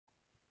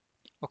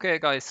Okay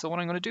guys, so what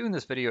I'm going to do in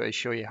this video is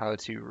show you how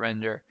to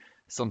render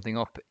something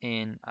up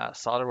in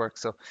Solidworks.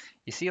 So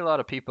you see a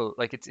lot of people,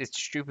 like it's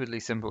stupidly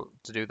simple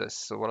to do this.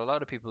 So what a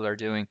lot of people are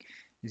doing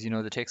is,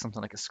 they take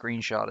something like a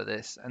screenshot of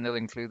this and they'll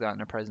include that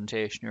in a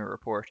presentation or a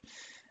report.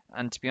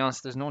 And to be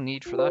honest, there's no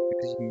need for that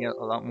because you can get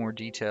a lot more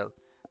detail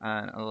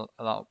and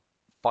a lot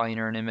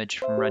finer an image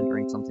from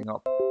rendering something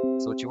up.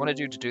 So what you want to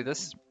do to do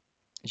this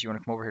is you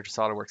want to come over here to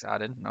SolidWorks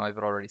add-in. Now I've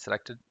it already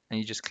selected and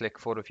you just click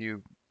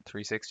Photoview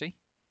 360.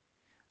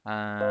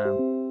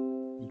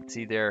 You can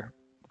see there,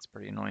 it's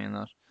pretty annoying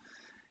that.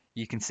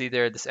 You can see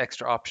there this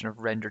extra option of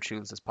render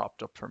tools has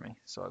popped up for me.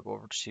 So I'll go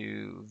over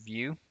to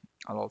view.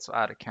 I'll also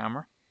add a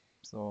camera.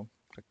 So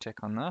click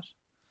tick on that.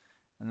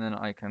 And then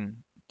I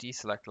can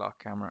deselect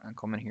lock camera and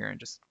come in here and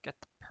just get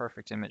the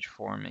perfect image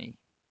for me.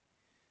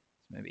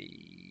 So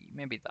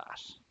maybe that.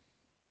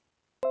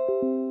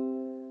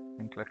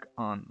 And click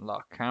on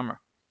lock camera.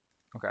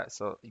 Okay,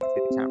 so you can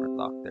see the camera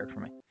locked there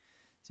for me.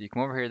 So you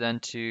come over here then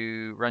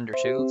to render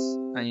tools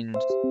and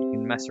you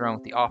can mess around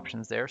with the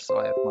options there. So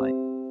I have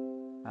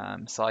my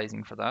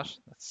sizing for that.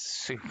 That's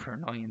super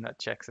annoying, that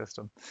check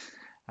system.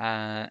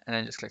 And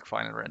then just click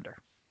final render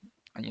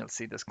and you'll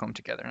see this come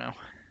together now.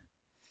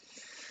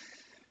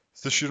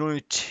 So this should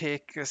only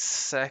take a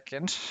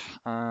second,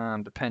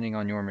 depending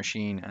on your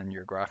machine and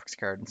your graphics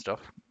card and stuff.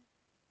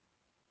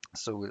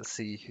 So we'll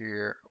see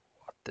here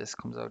what this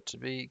comes out to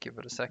be. Give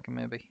it a second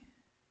maybe.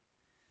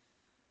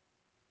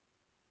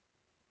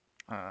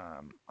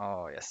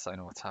 Oh yes, I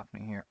know what's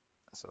happening here.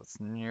 So it's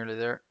nearly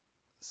there.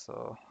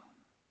 So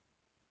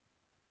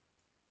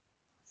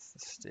that's the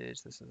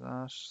stage, this is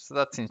that. So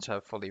that seems to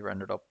have fully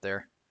rendered up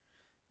there.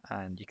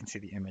 And you can see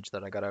the image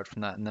that I got out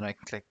from that, and then I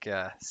can click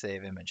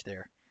save image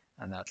there,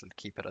 and that'll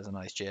keep it as a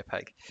nice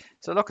JPEG.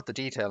 So look at the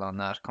detail on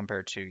that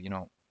compared to,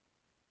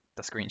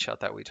 the screenshot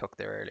that we took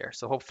there earlier.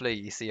 So hopefully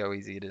you see how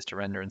easy it is to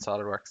render in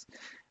SolidWorks,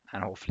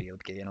 and hopefully you'll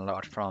gain a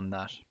lot from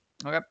that.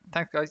 Okay,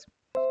 thanks guys.